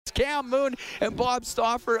Cam Moon and Bob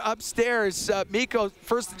Stauffer upstairs. Mikko,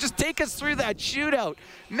 first, just take us through that shootout.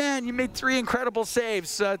 Man, you made 3 incredible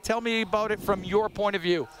saves. Tell me about it from your point of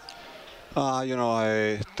view.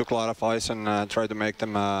 I took a lot of ice and tried to make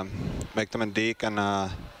them in deep,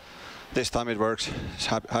 and this time it works.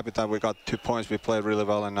 Happy that we got 2 points. We played really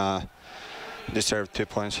well and deserved 2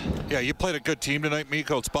 points. Yeah, you played a good team tonight,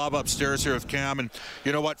 Mikko. It's Bob upstairs here with Cam, and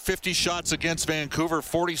you know what? 50 shots against Vancouver,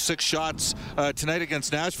 46 shots tonight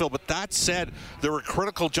against Nashville. But that said, there were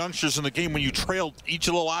critical junctures in the game when you trailed each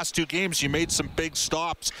of the last 2 games. You made some big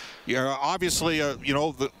stops. Obviously,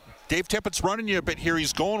 Dave Tippett's running you a bit here.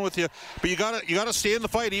 He's going with you, but you gotta stay in the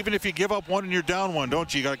fight, even if you give up 1 and you're down 1,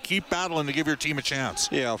 don't you? You gotta keep battling to give your team a chance.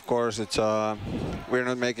 Yeah, of course. It's we're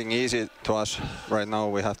not making it easy to us right now.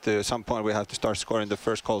 We have to, at some point, we have to start scoring the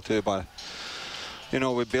first goal too. But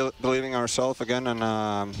we're believing ourselves again,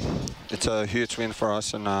 and it's a huge win for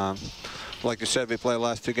us. And like you said, we played the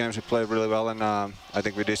last 2 games. We played really well, and I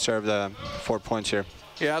think we deserve the 4 points here.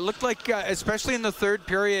 Yeah, it looked like, especially in the third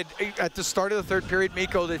period, at the start of the third period,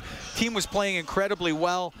 Mikko, the team was playing incredibly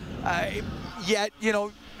well. Yet,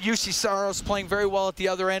 UC Saros playing very well at the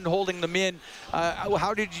other end, holding them in.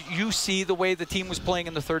 How did you see the way the team was playing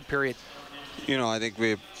in the third period? I think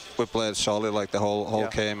we played solid like the whole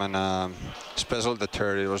game, and especially the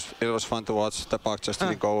third. It was fun to watch the puck just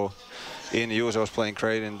to go in. UC was playing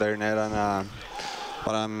great in their net, and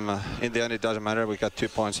but in the end, it doesn't matter. We got 2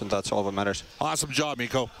 points, and that's all that matters. Awesome job,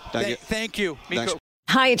 Mikko. Thank you, Mikko. Thanks.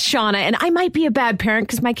 Hi, it's Shauna, and I might be a bad parent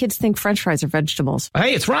because my kids think French fries are vegetables.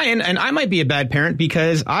 Hey, it's Ryan, and I might be a bad parent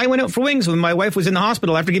because I went out for wings when my wife was in the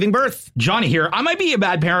hospital after giving birth. Johnny here. I might be a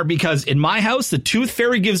bad parent because in my house, the tooth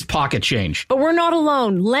fairy gives pocket change. But we're not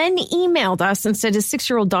alone. Len emailed us and said his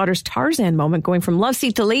 6-year-old daughter's Tarzan moment going from love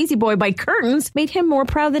seat to lazy boy by curtains made him more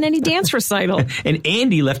proud than any dance recital. And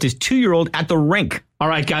Andy left his 2-year-old at the rink. All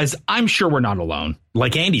right, guys, I'm sure we're not alone.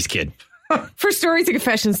 Like Andy's kid. For stories and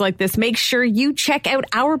confessions like this, make sure you check out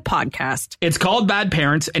our podcast. It's called Bad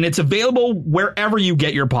Parents, and it's available wherever you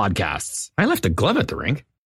get your podcasts. I left a glove at the rink.